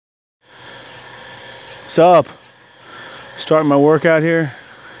What's up? Starting my workout here.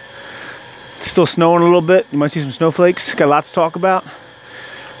 It's still snowing a little bit. You might see some snowflakes. Got lots to talk about.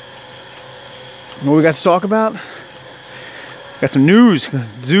 What we got to talk about? Got some news.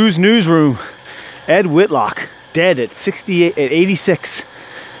 Zoo's newsroom. Ed Whitlock dead at 86.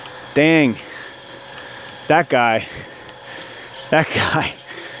 Dang. That guy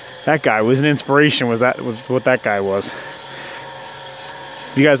was an inspiration. Was what that guy was.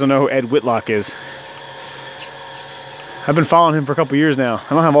 If you guys don't know who Ed Whitlock is, I've been following him for a couple years now.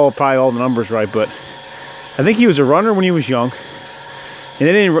 I don't have probably all the numbers right, but I think he was a runner when he was young. And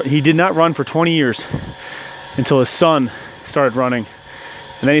then he did not run for 20 years until his son started running.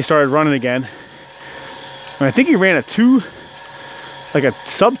 And then he started running again. And I think he ran a sub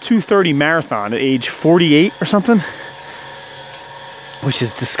 2:30 marathon at age 48 or something, which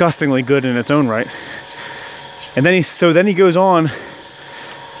is disgustingly good in its own right. And then he goes on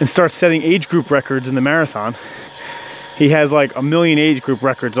and starts setting age group records in the marathon. He has like a million age group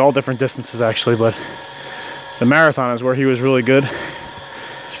records, all different distances actually, but the marathon is where he was really good.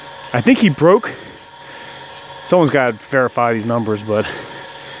 I think he broke, someone's got to verify these numbers, but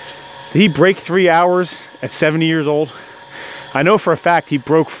did he break 3 hours at 70 years old? I know for a fact he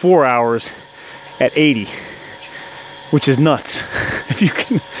broke 4 hours at 80, which is nuts. If you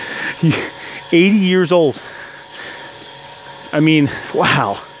can, 80 years old. I mean,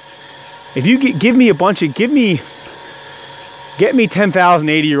 wow. If you get me 10,000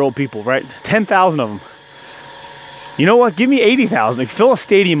 80-year-old people, right? 10,000 of them. You know what? Give me 80,000. Like, fill a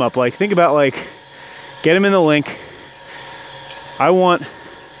stadium up. Like, think about, like, get them in the link. I want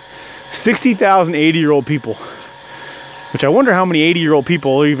 60,000 80-year-old people, which I wonder how many 80-year-old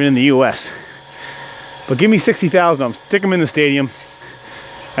people are even in the U.S. But give me 60,000 of them. Stick them in the stadium.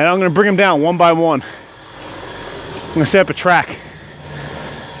 And I'm going to bring them down one by one. I'm going to set up a track.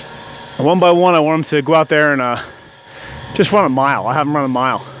 And one by one, I want them to go out there and just run a mile. I'll have them run a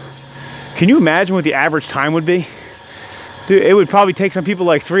mile. Can you imagine what the average time would be? Dude, it would probably take some people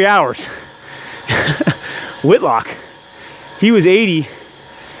like 3 hours. Whitlock, he was 80.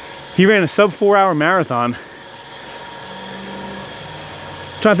 He ran a sub 4 hour marathon. I'm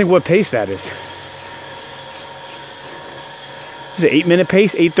trying to think what pace that is. Is it 8-minute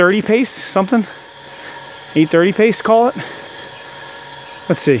pace? 8:30 pace? Something? 8:30 pace, call it?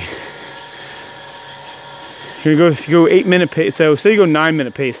 Let's see. If you go 8-minute pace, so say you go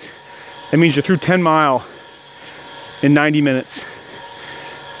 9-minute pace, that means you're through 10 mile in 90 minutes.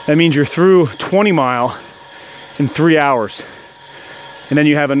 That means you're through 20 mile in 3 hours. And then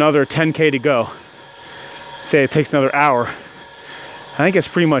you have another 10K to go. Say it takes another hour. I think that's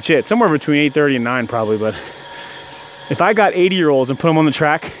pretty much it. Somewhere between 8:30 and 9 probably, but if I got 80-year-olds and put them on the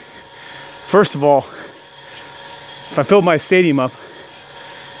track, first of all, if I filled my stadium up,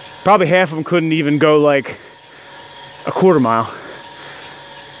 probably half of them couldn't even go like a quarter mile.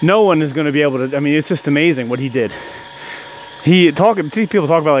 No one is going to be able to. I mean, it's just amazing what he did. People talk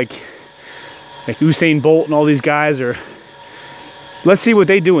about like Usain Bolt and all these guys, or let's see what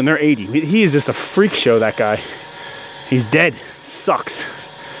they do when they're 80. He is just a freak show, that guy. He's dead. It sucks.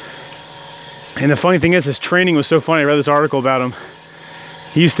 And the funny thing is, his training was so funny. I read this article about him.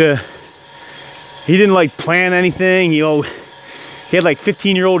 He didn't like plan anything. He had like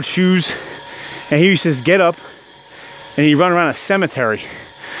 15-year-old shoes, and he used to just get up and he'd run around a cemetery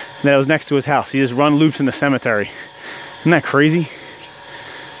that was next to his house. He just run loops in the cemetery. Isn't that crazy?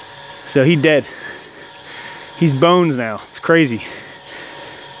 So he dead. He's bones now. It's crazy.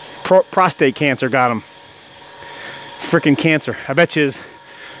 Prostate cancer got him. Freaking cancer. I bet you his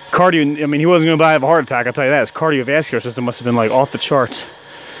cardio, I mean, he wasn't going to have a heart attack, I'll tell you that. His cardiovascular system must have been like off the charts.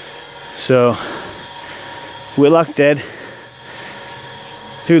 So, Whitlock's dead.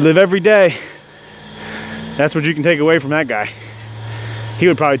 Dude, live every day. That's what you can take away from that guy. He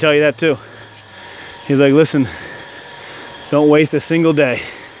would probably tell you that too. He's like, listen, don't waste a single day,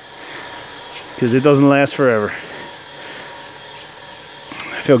 because it doesn't last forever.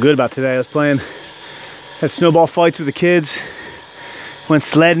 I feel good about today. I was playing, had snowball fights with the kids, went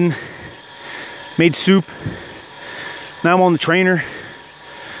sledding, made soup. Now I'm on the trainer.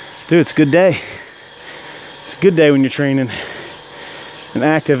 Dude, it's a good day. It's a good day when you're training and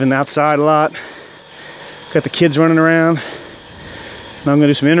active and outside a lot. Got the kids running around. Now I'm gonna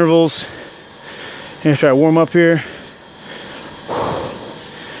do some intervals. After I warm up here.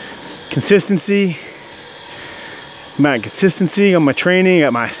 Consistency. My consistency on my training,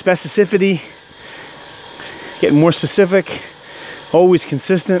 got my specificity. Getting more specific. Always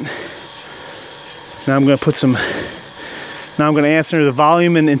consistent. Now I'm gonna answer the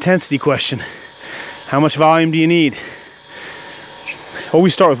volume and intensity question. How much volume do you need?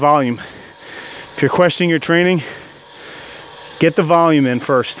 Always start with volume. If If you're questioning your training, get the volume in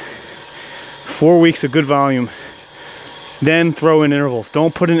first. 4 weeks of good volume. Then throw in intervals.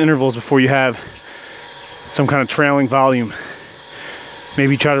 Don't put in intervals before you have some kind of trailing volume.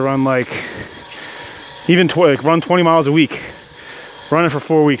 Maybe try to run like, run 20 miles a week. Run it for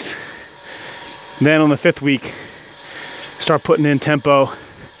 4 weeks. Then on the 5th week, start putting in tempo,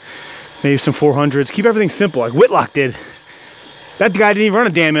 maybe some 400s. Keep everything simple, like Whitlock did. That guy didn't even run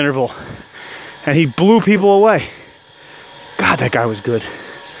a damn interval, and he blew people away. God, that guy was good.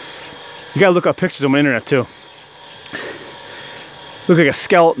 You gotta look up pictures on the internet too. Look like a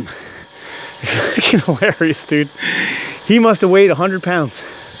skeleton. Fucking hilarious, dude. He must have weighed 100 pounds.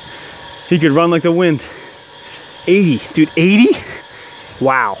 He could run like the wind. 80, dude, 80?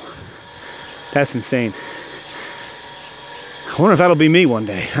 Wow. That's insane. I wonder if that'll be me one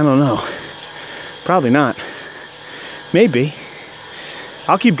day. I don't know. Probably not. Maybe.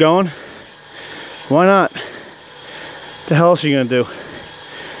 I'll keep going. Why not? What the hell else are you gonna do?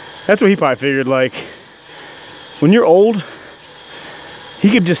 That's what he probably figured, like, when you're old, he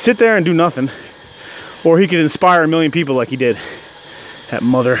could just sit there and do nothing. Or he could inspire 1 million people like he did. That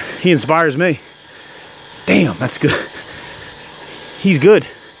mother. He inspires me. Damn, that's good. He's good.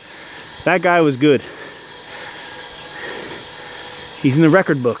 That guy was good. He's in the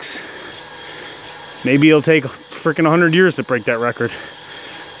record books. Maybe it'll take freaking 100 years to break that record.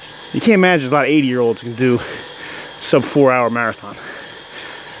 You can't imagine a lot of 80-year-olds can do sub 4-hour marathon.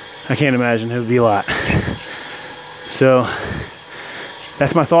 I can't imagine. It would be a lot. So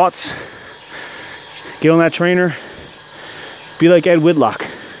that's my thoughts. Get on that trainer. Be like Ed Whitlock.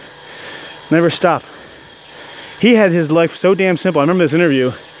 Never stop. He had his life so damn simple. I remember this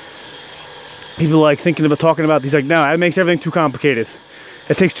interview. People like thinking about talking about. He's like, no, that makes everything too complicated.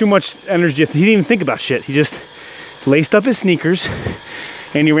 It takes too much energy. He didn't even think about shit. He just laced up his sneakers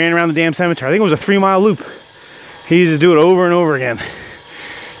and he ran around the damn cemetery. I think it was a 3-mile loop. He used to do it over and over again.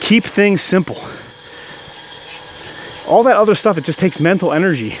 Keep things simple. All that other stuff, it just takes mental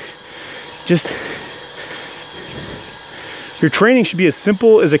energy. Just, your training should be as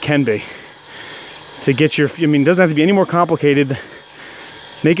simple as it can be. To get your, I mean, it doesn't have to be any more complicated.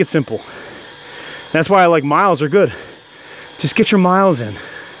 Make it simple. That's why I like miles are good. Just get your miles in.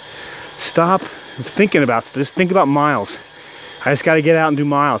 Stop thinking about this. Think about miles. I just got to get out and do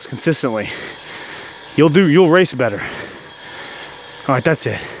miles consistently. You'll race better. All right, that's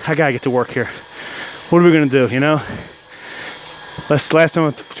it. I gotta get to work here. What are we gonna do? You know, last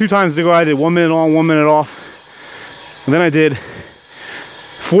time, 2 times ago, I did 1 minute on, 1 minute off, and then I did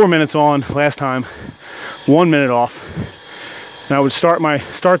 4 minutes on last time, 1 minute off. And I would start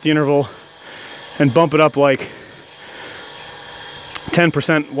the interval and bump it up like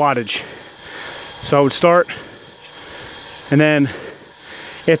 10% wattage. So I would start, and then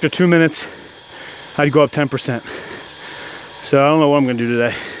after 2 minutes, I'd go up 10%. So I don't know what I'm gonna do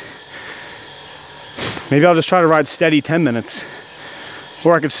today. Maybe I'll just try to ride steady 10 minutes.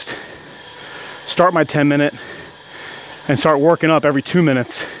 Or I could start my 10-minute and start working up every 2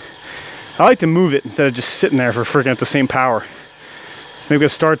 minutes. I like to move it instead of just sitting there for freaking at the same power. Maybe I'll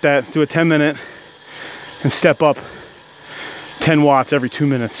start that, do a 10-minute, and step up 10 watts every 2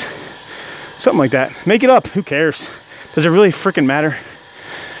 minutes. Something like that. Make it up, who cares? Does it really freaking matter?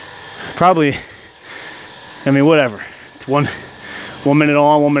 Probably, I mean, whatever. It's one minute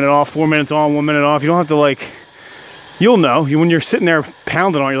on, 1 minute off, 4 minutes on, 1 minute off. You don't have to like, you'll know. When you're sitting there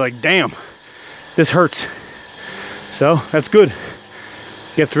pounding on, you're like, damn, this hurts. So that's good.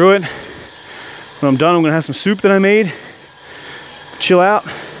 Get through it. When I'm done, I'm gonna have some soup that I made, chill out,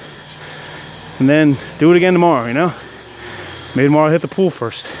 and then do it again tomorrow, you know? Maybe tomorrow I'll hit the pool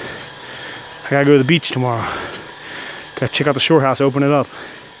first. I gotta go to the beach tomorrow. Gotta check out the shore house, open it up.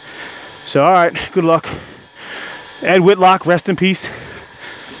 So, all right, good luck. Ed Whitlock, rest in peace.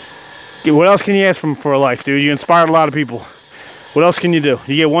 What else can you ask for a life, dude? You inspired a lot of people. What else can you do?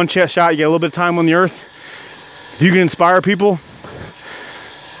 You get one chest shot, you get a little bit of time on the earth. If you can inspire people,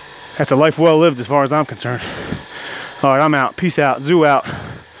 that's a life well lived as far as I'm concerned. All right, I'm out. Peace out. Zoo out.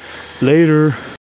 Later.